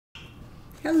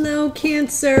Hello,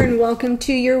 Cancer, and welcome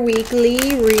to your weekly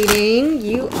reading.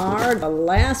 You are the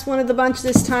last one of the bunch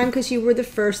this time because you were the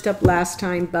first up last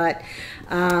time, but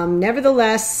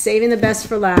nevertheless, saving the best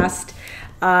for last.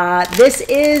 This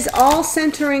is all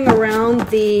centering around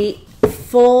the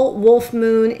full wolf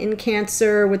moon in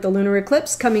Cancer with the lunar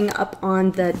eclipse coming up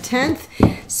on the 10th.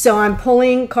 So I'm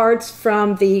pulling cards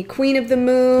from the Queen of the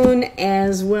Moon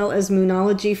as well as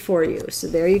Moonology for you. So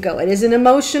there you go. It is an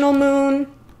emotional moon.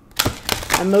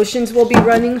 Emotions will be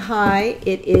running high.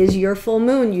 It is your full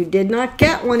moon. You did not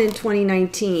get one in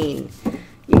 2019.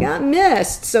 You got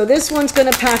missed. So this one's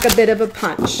going to pack a bit of a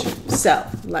punch. So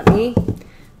let me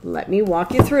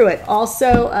walk you through it.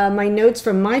 Also, my notes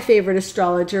from my favorite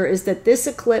astrologer is that this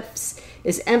eclipse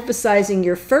is emphasizing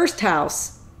your first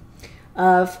house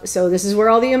so this is where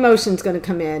all the emotions going to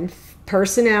come in.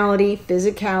 Personality,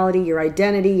 physicality, your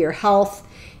identity, your health,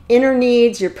 inner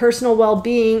needs, your personal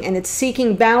well-being, and it's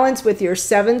seeking balance with your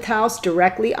 7th house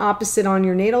directly opposite on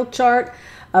your natal chart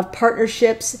of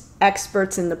partnerships,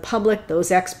 experts in the public.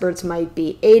 Those experts might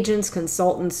be agents,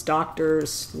 consultants,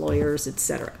 doctors, lawyers,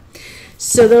 etc.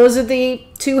 So those are the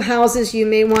two houses you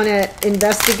may want to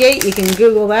investigate. You can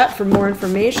Google that for more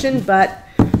information, but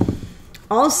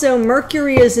also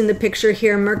Mercury is in the picture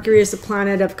here. Mercury is the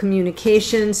planet of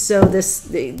communication, so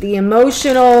the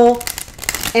emotional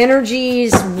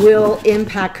energies will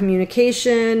impact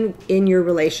communication in your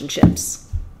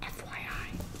relationships.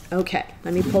 FYI. Okay,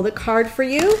 let me pull the card for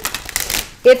you.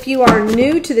 If you are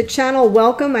new to the channel,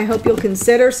 welcome. I hope you'll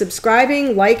consider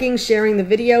subscribing, liking, sharing the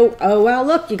video. Oh, wow,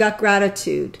 look, you got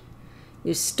gratitude.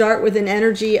 You start with an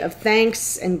energy of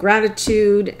thanks and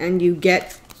gratitude, and you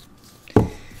get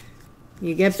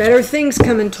better things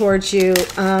coming towards you.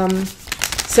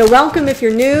 So welcome if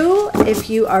you're new. If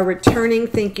you are returning,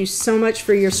 thank you so much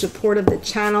for your support of the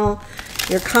channel,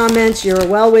 your comments, your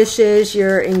well wishes,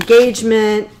 your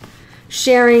engagement,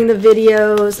 sharing the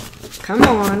videos. Come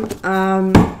on.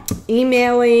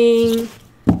 Emailing,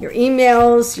 your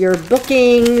emails, your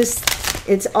bookings.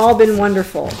 It's all been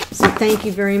wonderful. So thank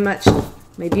you very much,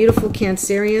 my beautiful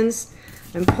Cancerians.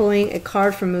 I'm pulling a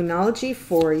card from Moonology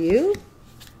for you.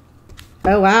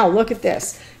 Oh, wow. Look at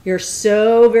this. You're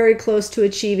so very close to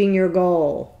achieving your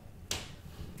goal.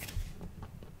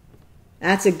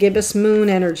 That's a gibbous moon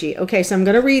energy. Okay, so I'm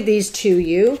going to read these to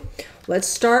you. Let's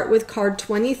start with card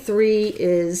 23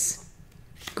 is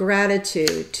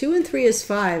gratitude. 2 and 3 is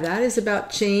 5. That is about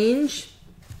change.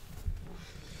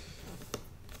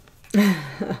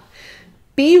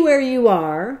 Be where you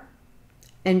are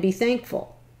and be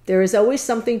thankful. There is always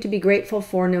something to be grateful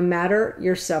for no matter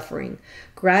your suffering.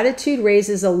 Gratitude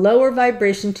raises a lower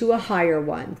vibration to a higher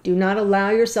one. Do not allow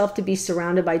yourself to be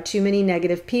surrounded by too many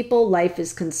negative people. Life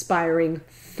is conspiring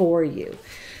for you.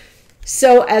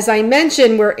 So as I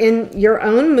mentioned, we're in your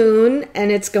own moon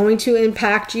and it's going to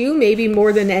impact you maybe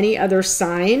more than any other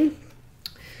sign.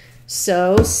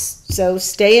 So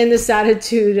stay in this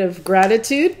attitude of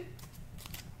gratitude.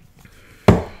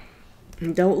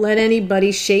 And don't let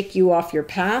anybody shake you off your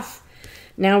path.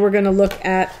 Now we're going to look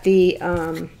at the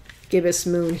gibbous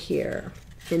moon here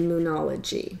in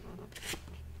Moonology.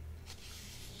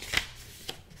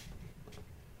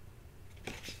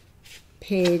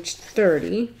 Page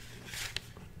 30.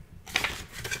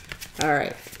 All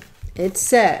right. It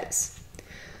says,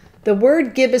 the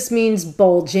word gibbous means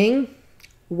bulging.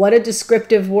 What a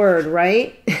descriptive word,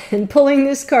 right? And pulling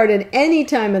this card at any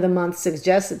time of the month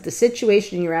suggests that the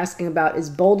situation you're asking about is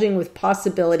bulging with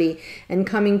possibility and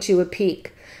coming to a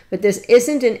peak. But this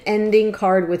isn't an ending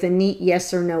card with a neat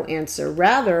yes or no answer.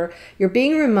 Rather, you're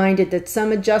being reminded that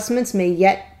some adjustments may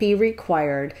yet be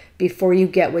required before you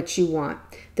get what you want,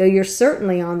 though you're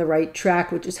certainly on the right track,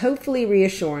 which is hopefully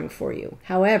reassuring for you.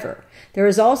 However, there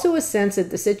is also a sense that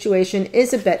the situation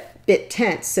is a bit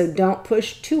tense, so don't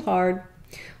push too hard.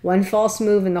 One false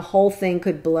move and the whole thing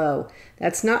could blow.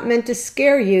 That's not meant to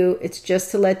scare you. It's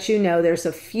just to let you know there's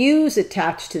a fuse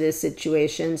attached to this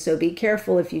situation, so be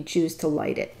careful if you choose to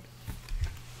light it.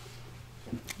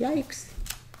 Yikes.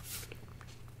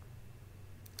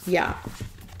 Yeah.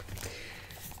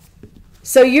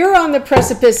 So you're on the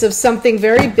precipice of something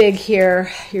very big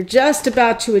here. You're just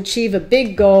about to achieve a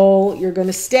big goal. You're going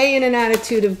to stay in an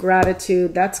attitude of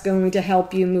gratitude. That's going to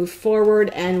help you move forward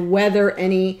and weather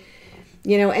anything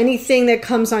that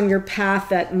comes on your path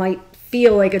that might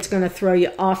feel like it's going to throw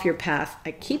you off your path.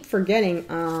 I keep forgetting.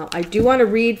 I do want to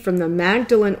read from the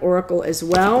Magdalene Oracle as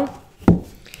well.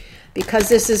 Because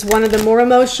this is one of the more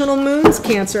emotional moons,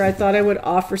 Cancer, I thought I would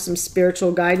offer some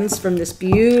spiritual guidance from this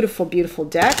beautiful, beautiful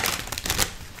deck.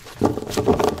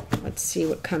 Let's see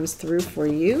what comes through for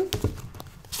you.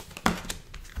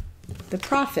 The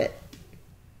Prophet.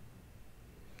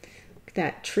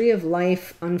 That tree of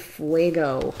life on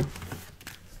fuego.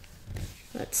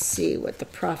 Let's see what the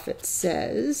prophet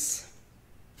says.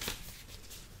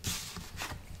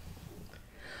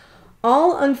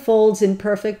 All unfolds in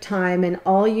perfect time, and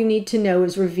all you need to know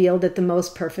is revealed at the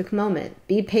most perfect moment.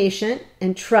 Be patient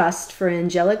and trust, for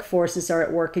angelic forces are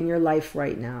at work in your life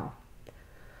right now.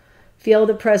 Feel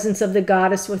the presence of the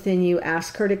goddess within you.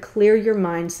 Ask her to clear your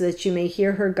mind so that you may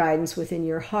hear her guidance within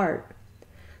your heart.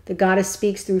 The goddess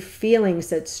speaks through feelings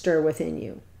that stir within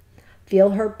you.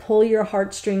 Feel her pull your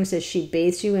heartstrings as she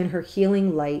bathes you in her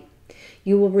healing light.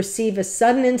 You will receive a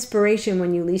sudden inspiration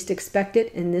when you least expect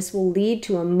it, and this will lead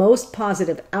to a most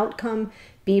positive outcome.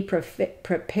 Be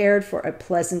prepared for a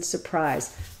pleasant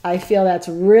surprise. I feel that's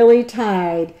really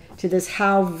tied to this,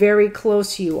 how very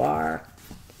close you are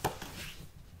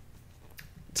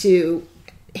to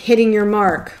hitting your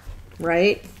mark,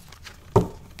 right?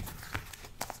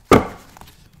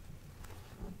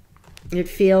 It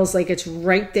feels like it's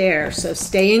right there. So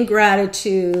stay in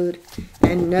gratitude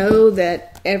and know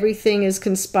that everything is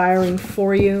conspiring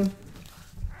for you.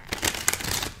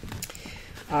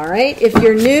 All right. If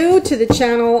you're new to the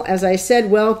channel, as I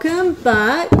said, welcome.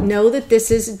 But know that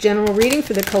this is a general reading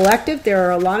for the collective. There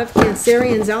are a lot of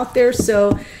Cancerians out there.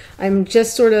 So I'm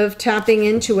just sort of tapping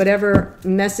into whatever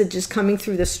message is coming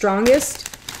through the strongest.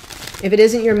 If it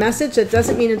isn't your message, that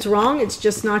doesn't mean it's wrong. It's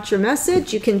just not your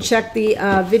message. You can check the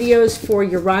videos for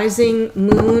your rising,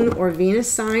 moon, or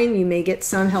Venus sign. You may get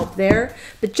some help there.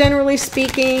 But generally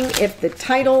speaking, if the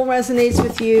title resonates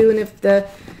with you and if the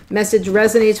message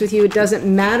resonates with you, it doesn't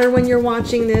matter when you're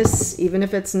watching this, even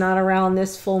if it's not around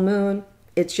this full moon.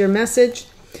 It's your message.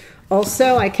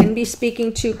 Also, I can be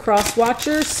speaking to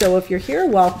cross-watchers, so if you're here,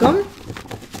 welcome.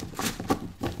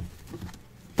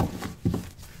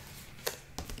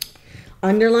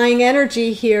 Underlying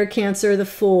energy here, Cancer, the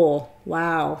Fool.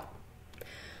 Wow.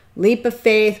 Leap of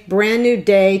faith, brand new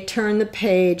day, turn the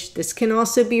page. This can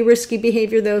also be risky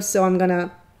behavior, though, so I'm going to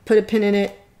put a pin in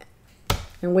it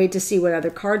and wait to see what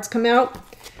other cards come out.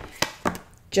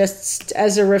 Just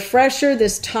as a refresher,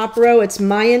 this top row, it's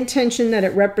my intention that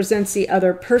it represents the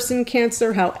other person,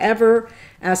 Cancer. However,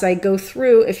 as I go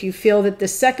through, if you feel that the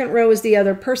second row is the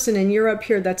other person and you're up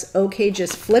here, that's okay.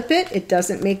 Just flip it. It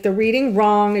doesn't make the reading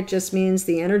wrong. It just means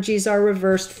the energies are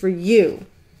reversed for you.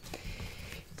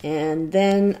 And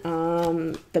then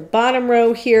the bottom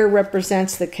row here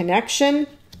represents the connection.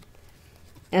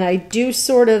 And I do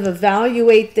sort of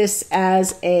evaluate this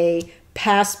as a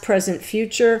past, present,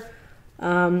 future.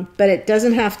 But it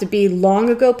doesn't have to be long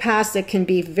ago past. It can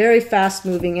be very fast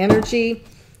moving energy,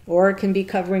 or it can be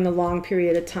covering a long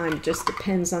period of time. It just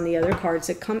depends on the other cards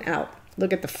that come out.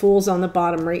 Look at the Fools on the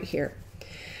bottom right here.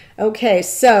 Okay,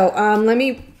 so let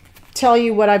me tell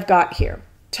you what I've got here.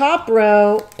 Top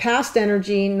row, past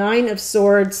energy, Nine of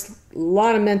Swords, a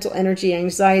lot of mental energy,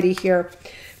 anxiety here.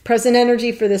 Present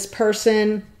energy for this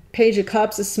person, Page of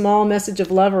Cups, a small message of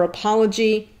love or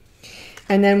apology.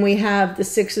 And then we have the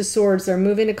Six of Swords. They're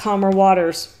moving to calmer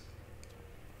waters.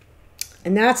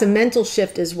 And that's a mental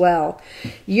shift as well.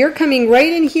 You're coming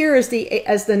right in here as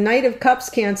the Knight of Cups,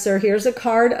 Cancer. Here's a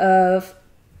card of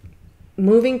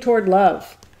moving toward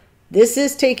love. This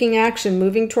is taking action,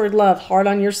 moving toward love, heart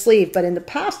on your sleeve. But in the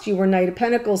past, you were Knight of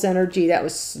Pentacles energy. That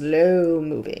was slow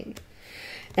moving.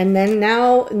 And then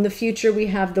now in the future, we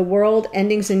have the World,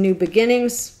 endings and new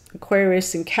beginnings.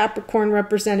 Aquarius and Capricorn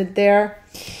represented there.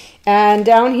 And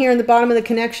down here in the bottom of the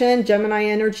connection, Gemini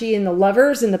energy in the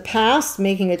Lovers in the past,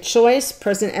 making a choice.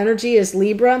 Present energy is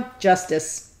Libra,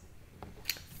 justice.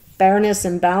 Fairness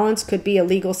and balance could be a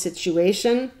legal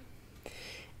situation.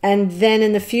 And then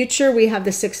in the future, we have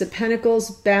the Six of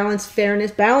Pentacles, balance, fairness,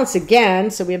 balance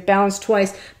again. So we have balance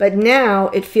twice. But now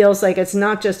it feels like it's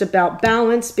not just about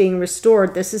balance being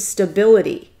restored. This is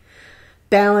stability.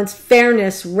 Balance,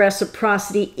 fairness,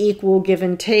 reciprocity, equal give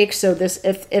and take. So this,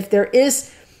 if there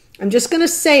is... I'm just going to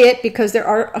say it because there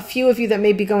are a few of you that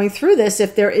may be going through this.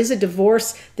 If there is a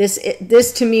divorce,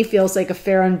 this to me feels like a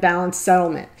fair and balanced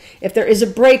settlement. If there is a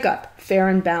breakup, fair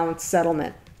and balanced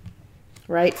settlement,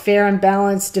 right? Fair and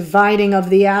balanced dividing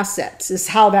of the assets is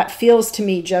how that feels to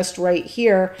me just right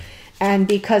here. And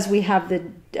because we have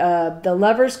the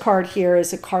Lovers card here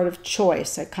is a card of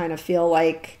choice, I kind of feel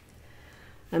like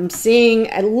I'm seeing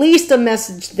at least a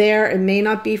message there. It may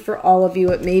not be for all of you.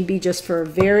 It may be just for a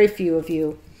very few of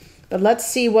you. But let's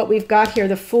see what we've got here.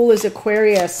 The Fool is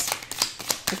Aquarius.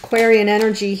 Aquarian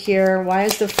energy here. Why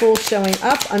is the Fool showing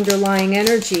up? Underlying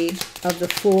energy of the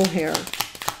Fool here.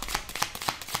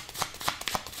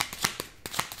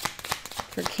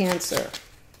 For Cancer.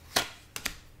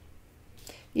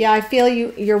 Yeah, I feel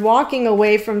you're walking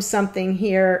away from something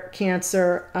here,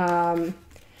 Cancer.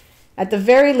 at the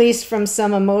very least, from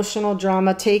some emotional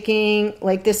drama, taking,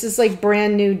 like, this is like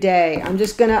brand new day. I'm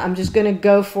just gonna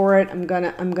go for it. I'm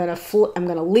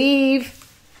gonna leave.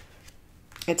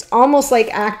 It's almost like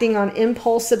acting on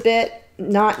impulse a bit,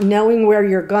 not knowing where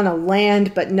you're gonna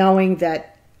land, but knowing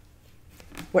that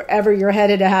wherever you're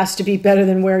headed, it has to be better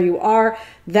than where you are.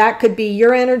 That could be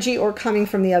your energy or coming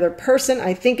from the other person.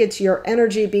 I think it's your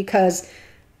energy because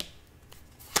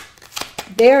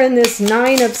they're in this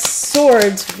Nine of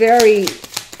Swords, very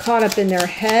caught up in their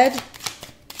head.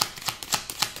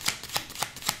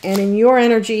 And in your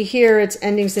energy here, it's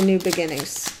endings and new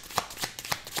beginnings.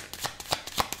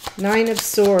 Nine of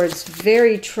Swords,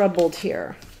 very troubled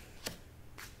here.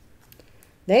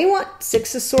 They want,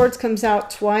 Six of Swords comes out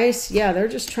twice. Yeah, they're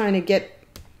just trying to get,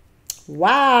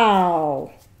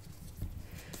 wow.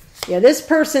 Yeah, this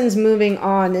person's moving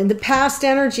on. In the past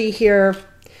energy here,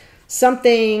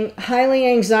 something highly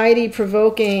anxiety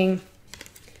provoking.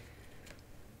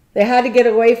 They had to get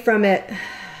away from it.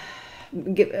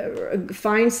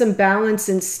 Find some balance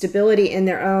and stability in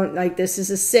their own. Like, this is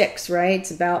a 6, right?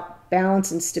 It's about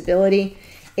balance and stability.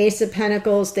 Ace of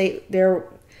Pentacles, they're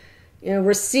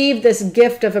receive this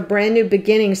gift of a brand new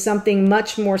beginning, something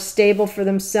much more stable for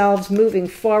themselves, moving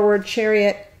forward.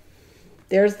 Chariot,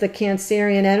 there's the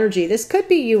Cancerian energy. This could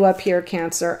be you up here,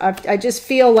 Cancer. I just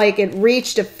feel like it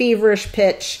reached a feverish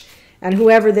pitch, and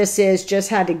whoever this is just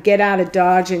had to get out of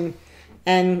Dodge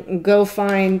and go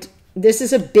find. This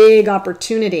is a big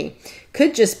opportunity.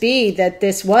 Could just be that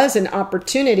this was an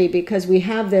opportunity because we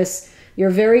have this, you're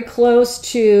very close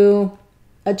to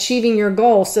achieving your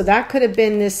goal. So that could have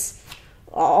been this,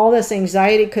 all this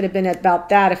anxiety could have been about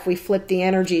that. If we flip the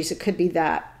energies, it could be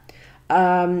that.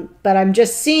 But I'm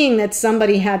just seeing that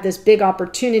somebody had this big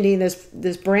opportunity,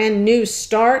 this brand new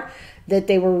start that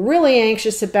they were really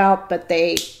anxious about, but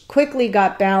they quickly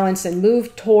got balanced and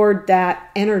moved toward that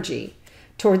energy,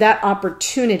 toward that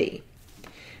opportunity.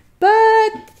 But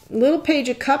little Page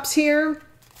of Cups here.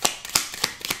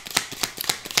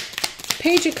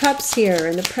 Page of Cups here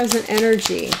in the present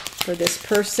energy for this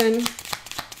person.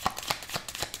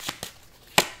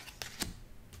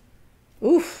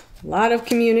 Oof, a lot of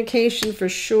communication for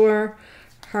sure.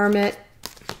 Hermit.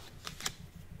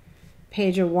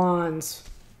 Page of Wands.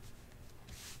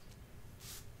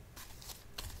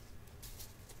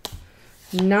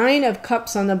 Nine of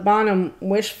Cups on the bottom,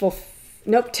 wishful.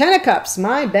 Nope, 10 of Cups,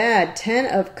 my bad. 10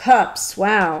 of Cups,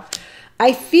 wow.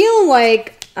 I feel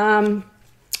like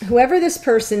whoever this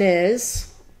person is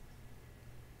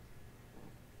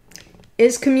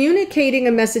communicating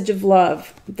a message of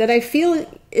love that I feel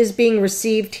is being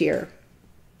received here.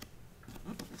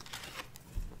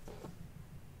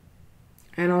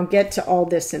 And I'll get to all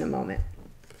this in a moment.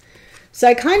 So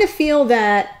I kind of feel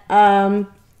that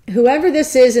whoever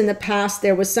this is in the past,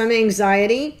 there was some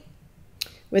anxiety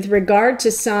with regard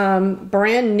to some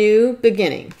brand new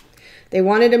beginning. They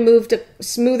wanted to move to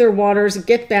smoother waters,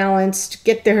 get balanced,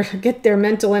 get their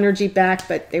mental energy back,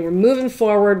 but they were moving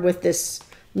forward with this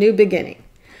new beginning.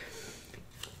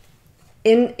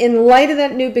 In light of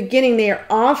that new beginning, they are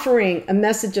offering a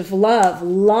message of love, a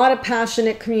lot of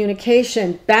passionate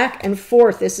communication, back and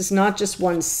forth. This is not just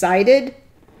one-sided.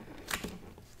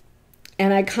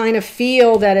 And I kind of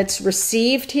feel that it's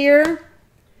received here.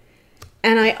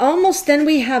 And I almost, then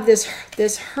we have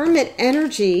this hermit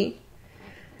energy,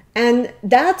 and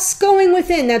that's going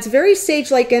within. That's very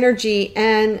sage-like energy,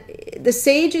 and the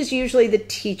sage is usually the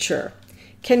teacher,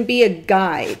 can be a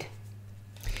guide.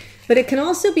 But it can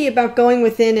also be about going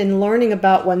within and learning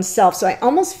about oneself. So I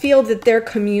almost feel that they're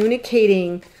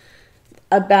communicating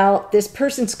about, this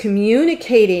person's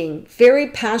communicating very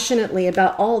passionately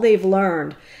about all they've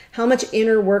learned, how much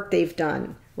inner work they've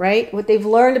done. Right? What they've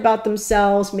learned about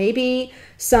themselves, maybe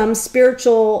some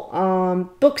spiritual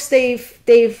books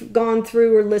they've gone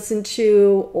through or listened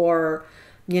to, or,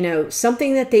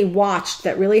 something that they watched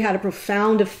that really had a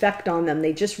profound effect on them.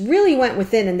 They just really went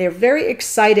within, and they're very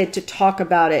excited to talk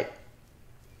about it.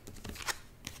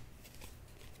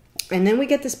 And then we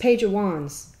get this Page of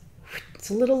Wands. It's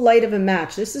a little light of a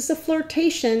match. This is a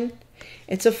flirtation.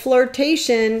 It's a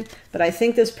flirtation, but I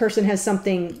think this person has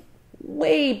something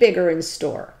way bigger in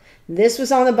store. This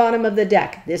was on the bottom of the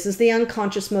deck. This is the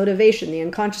unconscious motivation. The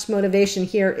unconscious motivation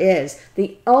here is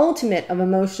the ultimate of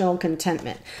emotional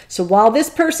contentment. So while this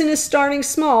person is starting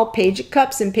small, Page of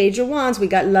Cups and Page of Wands, we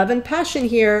got love and passion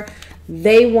here.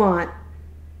 They want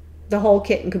the whole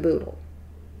kit and caboodle.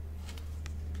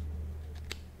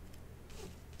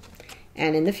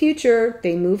 And in the future,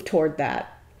 they move toward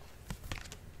that.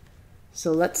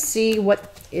 So let's see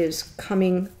what is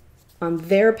coming on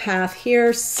their path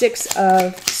here. Six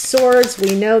of Swords,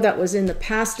 we know that was in the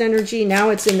past energy. Now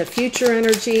it's in the future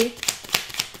energy.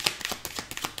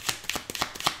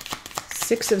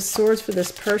 Six of Swords for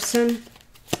this person.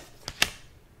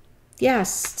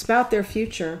 Yes, it's about their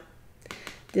future.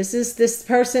 This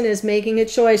person is making a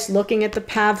choice, looking at the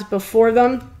paths before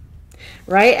them,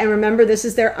 right? And remember, this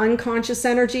is their unconscious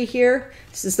energy here.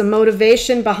 This is the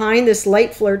motivation behind this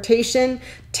light flirtation,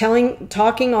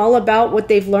 talking all about what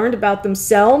they've learned about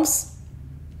themselves,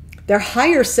 their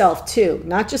higher self too,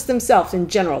 not just themselves in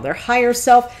general, their higher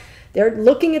self. They're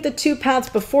looking at the two paths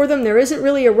before them. There isn't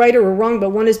really a right or a wrong,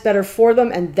 but one is better for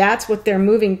them, and that's what they're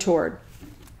moving toward.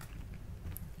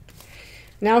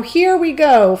 Now here we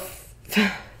go.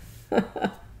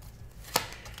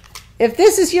 If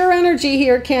this is your energy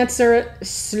here, Cancer,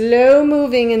 slow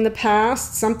moving in the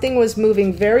past. Something was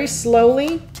moving very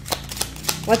slowly.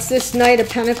 What's this Knight of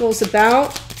Pentacles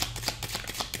about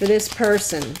for this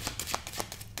person?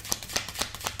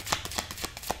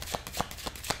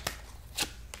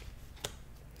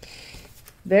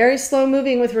 Very slow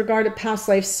moving with regard to past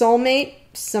life soulmate.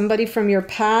 Somebody from your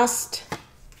past.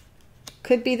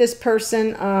 Could be this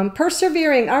person.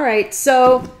 Persevering. All right,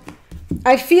 so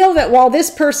I feel that while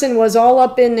this person was all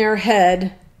up in their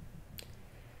head,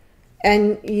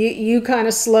 and you kind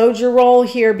of slowed your roll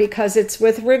here because it's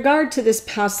with regard to this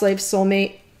past life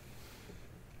soulmate,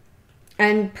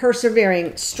 and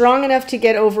persevering, strong enough to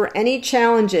get over any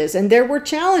challenges. And there were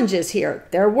challenges here.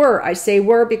 There were. I say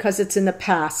were because it's in the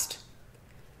past.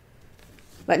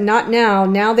 But not now.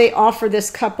 Now they offer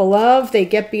this cup of love. They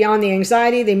get beyond the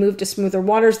anxiety. They move to smoother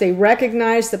waters. They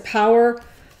recognize the power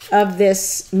of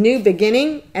this new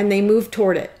beginning, and they move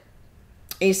toward it.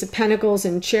 Ace of Pentacles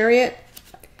and Chariot.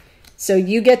 So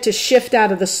you get to shift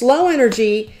out of the slow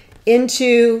energy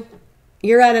into,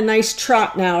 you're at a nice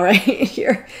trot now, right?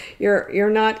 You're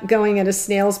not going at a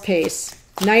snail's pace.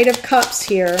 Knight of Cups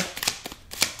here.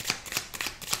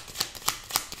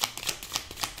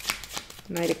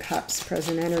 Knight of Cups,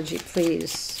 present energy,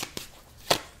 please.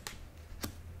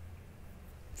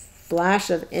 Flash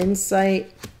of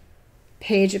insight.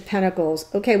 Page of Pentacles.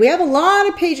 Okay, we have a lot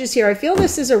of pages here. I feel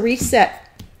this is a reset.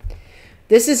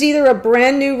 This is either a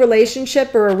brand new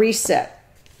relationship or a reset.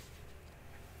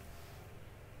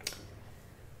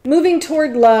 Moving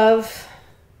toward love.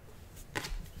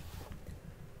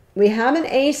 We have an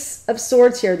Ace of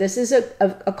Swords here. This is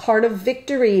a card of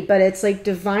victory, but it's like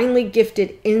divinely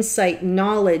gifted insight,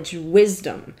 knowledge,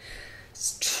 wisdom,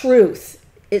 truth.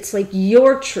 It's like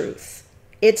your truth.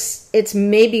 It's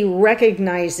maybe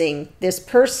recognizing this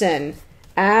person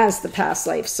as the past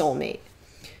life soulmate.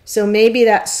 So maybe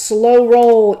that slow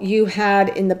roll you had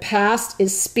in the past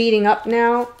is speeding up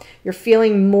now. You're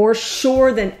feeling more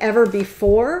sure than ever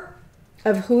before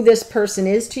of who this person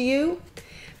is to you.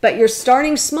 But you're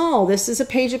starting small. This is a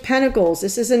Page of Pentacles.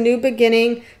 This is a new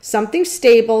beginning, something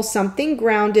stable, something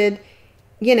grounded.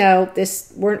 You know,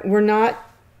 this we're not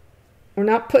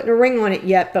putting a ring on it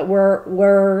yet, but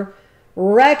we're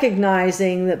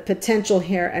recognizing the potential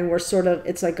here, and we're sort of,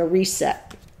 it's like a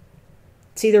reset.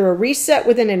 It's either a reset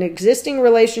within an existing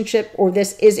relationship, or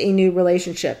this is a new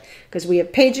relationship, because we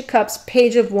have Page of Cups,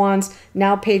 Page of Wands,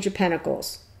 now Page of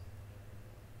Pentacles.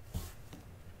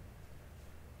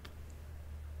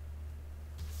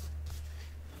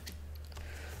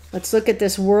 Let's look at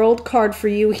this World card for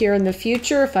you here in the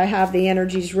future, if I have the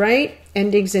energies right.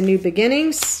 Endings and new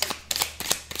beginnings.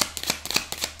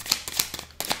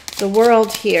 The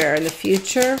World here in the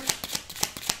future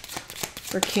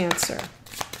for Cancer.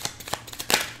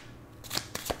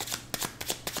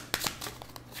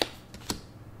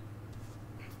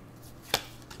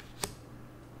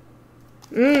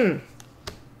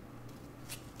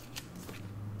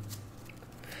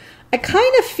 I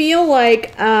kind of feel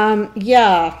like,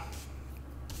 yeah.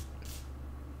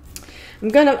 I'm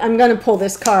gonna pull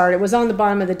this card. It was on the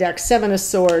bottom of the deck, Seven of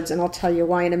Swords, and I'll tell you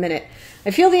why in a minute.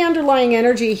 I feel the underlying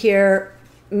energy here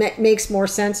makes more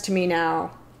sense to me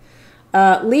now.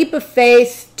 Leap of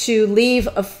faith to leave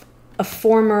a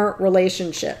former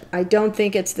relationship. I don't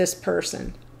think it's this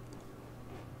person.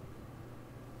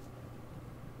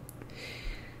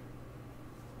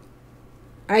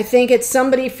 I think it's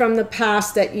somebody from the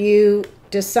past that you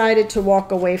decided to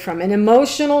walk away from. An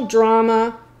emotional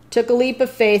drama, took a leap of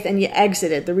faith, and you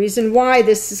exited. The reason why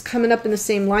this is coming up in the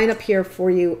same lineup here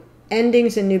for you,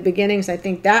 endings and new beginnings, I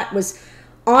think that was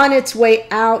on its way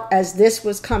out as this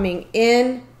was coming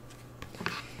in.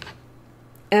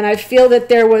 And I feel that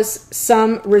there was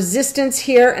some resistance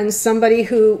here and somebody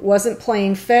who wasn't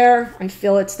playing fair. I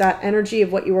feel it's that energy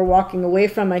of what you were walking away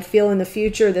from. I feel in the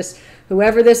future,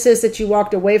 whoever this is that you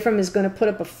walked away from is going to put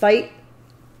up a fight.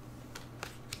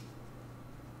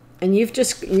 And you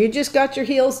just got your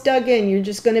heels dug in. You're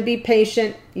just going to be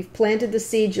patient. You've planted the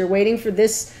seeds. You're waiting for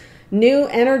this new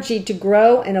energy to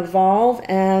grow and evolve.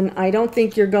 And I don't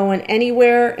think you're going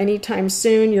anywhere anytime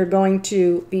soon. You're going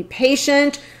to be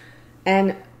patient.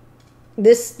 And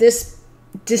this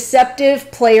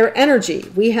deceptive player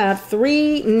energy. We have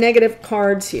 3 negative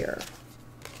cards here.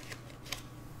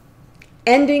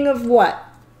 Ending of what?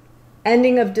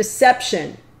 Ending of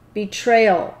deception,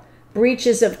 betrayal,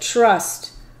 breaches of trust,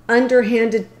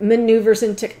 underhanded maneuvers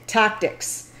and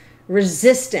tactics,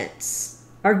 resistance,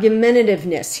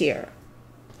 argumentativeness here,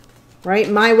 right?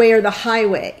 My way or the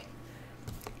highway.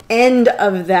 End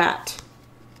of that.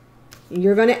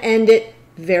 You're going to end it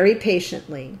very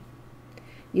patiently.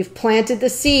 You've planted the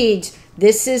seeds.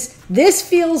 This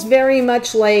feels very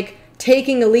much like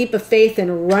taking a leap of faith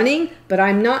and running, but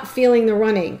I'm not feeling the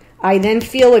running. I then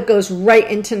feel it goes right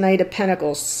into Knight of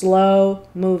Pentacles, slow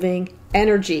moving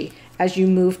energy. As you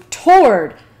move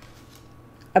toward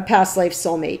a past life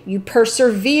soulmate, you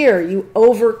persevere, you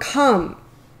overcome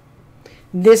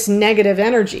this negative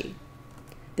energy,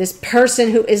 this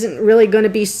person who isn't really going to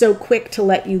be so quick to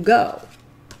let you go.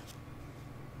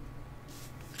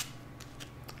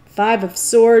 5 of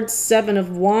Swords, 7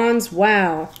 of Wands,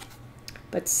 wow.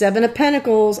 But 7 of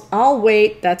Pentacles, I'll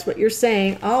wait, that's what you're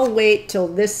saying, I'll wait till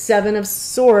this 7 of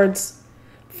Swords,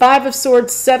 5 of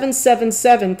Swords, 7, 7,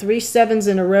 7. 3 sevens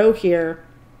in a row here.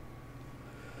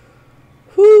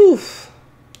 Whew.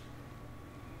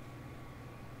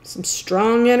 Some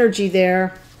strong energy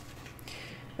there.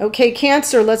 Okay,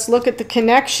 Cancer, let's look at the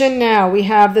connection now. We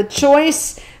have the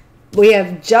choice. We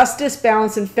have justice,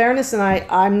 balance, and fairness. And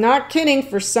I'm not kidding.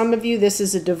 For some of you, this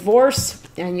is a divorce.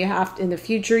 And you have to, in the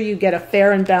future, you get a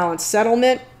fair and balanced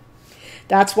settlement.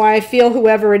 That's why I feel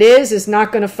whoever it is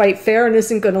not going to fight fair and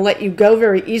isn't going to let you go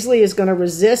very easily, is going to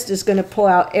resist, is going to pull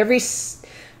out every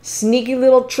sneaky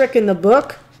little trick in the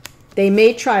book. They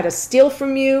may try to steal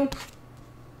from you.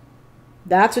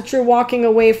 That's what you're walking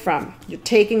away from. You're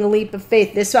taking a leap of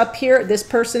faith. This up here, this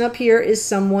person up here is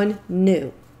someone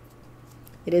new.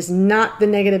 It is not the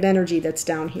negative energy that's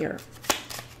down here.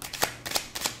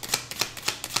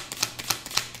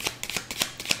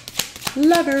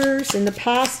 Lovers in the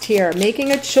past here,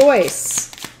 making a choice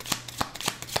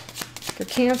for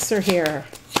Cancer here.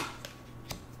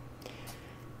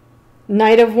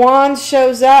 Knight of Wands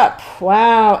shows up.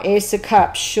 Wow, Ace of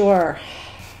Cups, sure.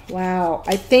 Wow,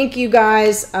 I think you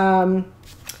guys, I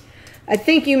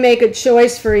think you make a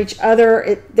choice for each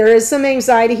other. There is some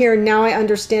anxiety here, and now I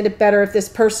understand it better if this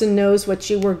person knows what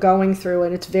you were going through,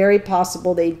 and it's very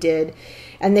possible they did.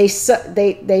 And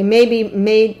they maybe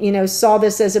made, saw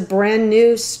this as a brand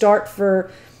new start for,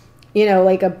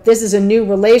 this is a new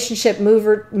relationship,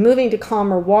 moving to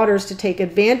calmer waters to take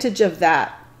advantage of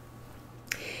that.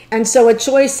 And so a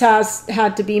choice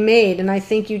had to be made, and I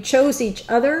think you chose each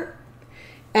other.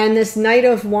 And this Knight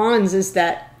of Wands is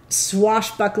that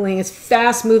swashbuckling, it's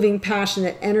fast-moving,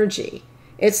 passionate energy.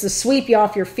 It's the sweep you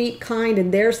off your feet kind,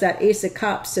 and there's that Ace of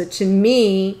Cups. So to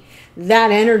me,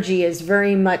 that energy is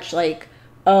very much like,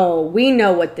 oh, we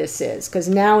know what this is. Because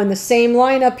now in the same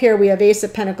line up here, we have Ace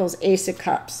of Pentacles, Ace of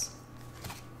Cups.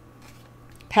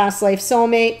 Past life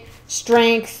soulmate,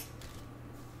 strength.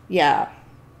 Yeah.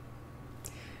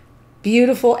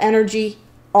 Beautiful energy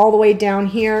all the way down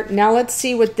here. Now let's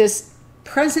see what this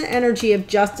present energy of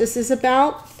justice is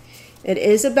about. It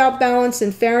is about balance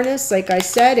and fairness. Like I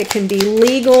said, it can be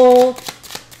legal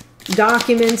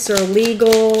documents or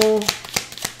legal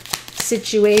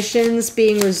situations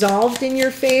being resolved in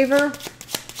your favor.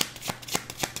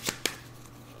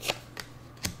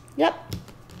 Yep.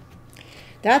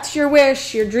 That's your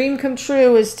wish. Your dream come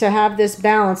true is to have this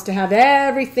balance, to have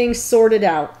everything sorted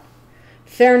out.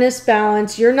 Fairness,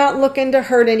 balance. You're not looking to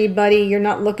hurt anybody. You're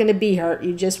not looking to be hurt.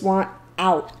 You just want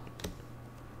out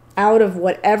of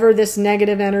whatever this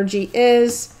negative energy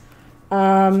is.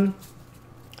 I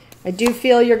do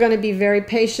feel you're going to be very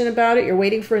patient about it. You're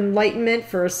waiting for enlightenment,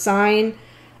 for a sign,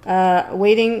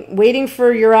 waiting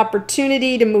for your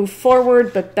opportunity to move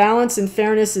forward, but balance and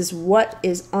fairness is what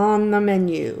is on the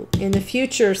menu. In the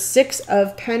future, 6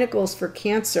 of Pentacles for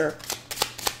Cancer.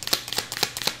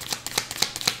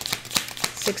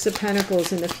 6 of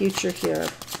Pentacles in the future here.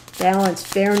 Balance,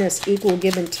 fairness, equal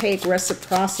give and take,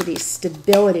 reciprocity,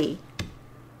 stability.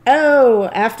 Oh,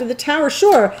 after the Tower,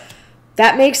 sure.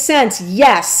 That makes sense.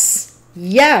 Yes.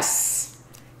 Yes.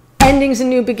 Endings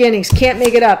and new beginnings. Can't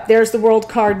make it up. There's the World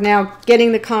card now,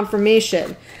 getting the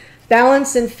confirmation.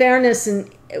 Balance and fairness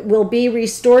will be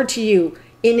restored to you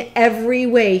in every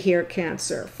way here,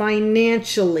 Cancer.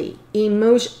 Financially,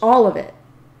 emotion, all of it.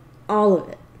 All of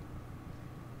it.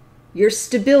 Your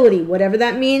stability, whatever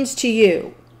that means to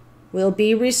you. will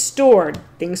be restored.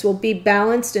 Things will be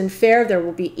balanced and fair. There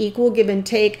will be equal give and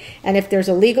take. And if there's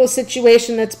a legal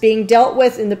situation that's being dealt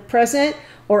with in the present,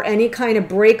 or any kind of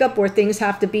breakup where things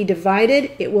have to be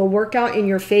divided, it will work out in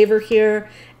your favor here,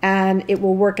 and it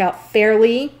will work out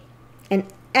fairly and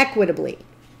equitably.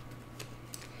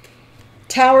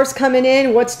 Tower's coming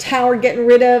in. What's Tower getting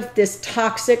rid of? This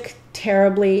toxic,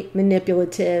 terribly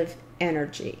manipulative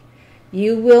energy.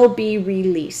 You will be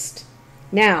released.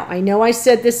 Now, I know I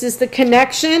said this is the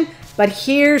connection, but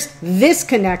here's this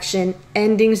connection,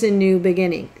 endings and new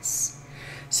beginnings.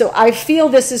 So I feel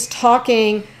this is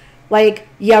talking like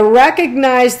you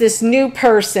recognize this new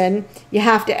person. You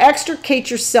have to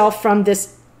extricate yourself from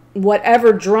this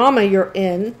whatever drama you're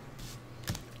in.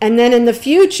 And then in the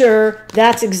future,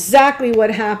 that's exactly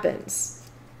what happens.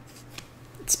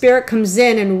 Spirit comes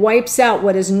in and wipes out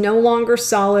what is no longer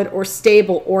solid or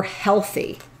stable or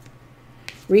healthy.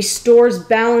 Restores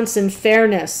balance and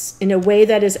fairness in a way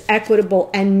that is equitable.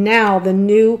 And now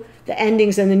the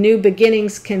endings and the new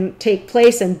beginnings can take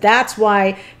place. And that's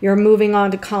why you're moving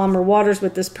on to calmer waters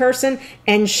with this person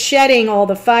and shedding all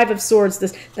the Five of Swords.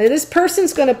 This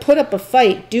person's going to put up a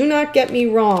fight. Do not get me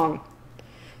wrong.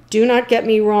 Do not get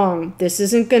me wrong. This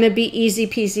isn't going to be easy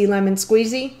peasy lemon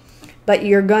squeezy, but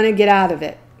you're going to get out of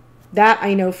it. That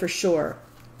I know for sure.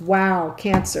 Wow,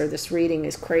 Cancer, this reading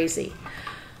is crazy.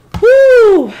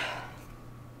 Woo!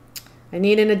 I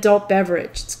need an adult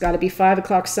beverage. It's got to be 5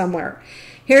 o'clock somewhere.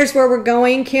 Here's where we're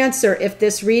going, Cancer. If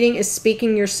this reading is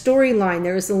speaking your storyline,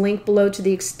 there is a link below to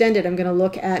the extended. I'm going to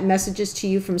look at messages to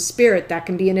you from Spirit. That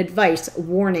can be an advice, a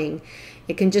warning.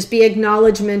 It can just be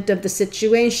acknowledgement of the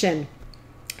situation.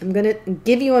 I'm going to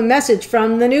give you a message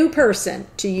from the new person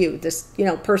to you, this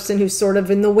person who's sort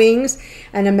of in the wings,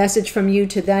 and a message from you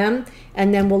to them.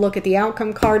 And then we'll look at the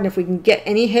outcome card, and if we can get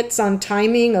any hits on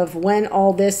timing of when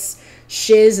all this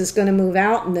shiz is going to move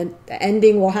out and the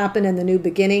ending will happen and the new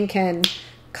beginning can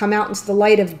come out into the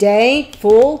light of day,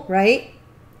 full, right?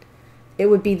 It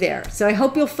would be there. So I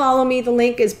hope you'll follow me. The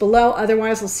link is below.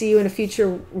 Otherwise, I'll see you in a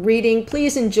future reading.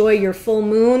 Please enjoy your full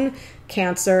moon,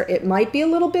 Cancer. It might be a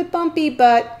little bit bumpy,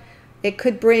 but it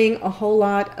could bring a whole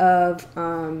lot of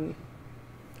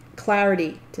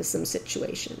clarity to some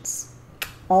situations.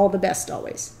 All the best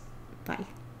always. Bye.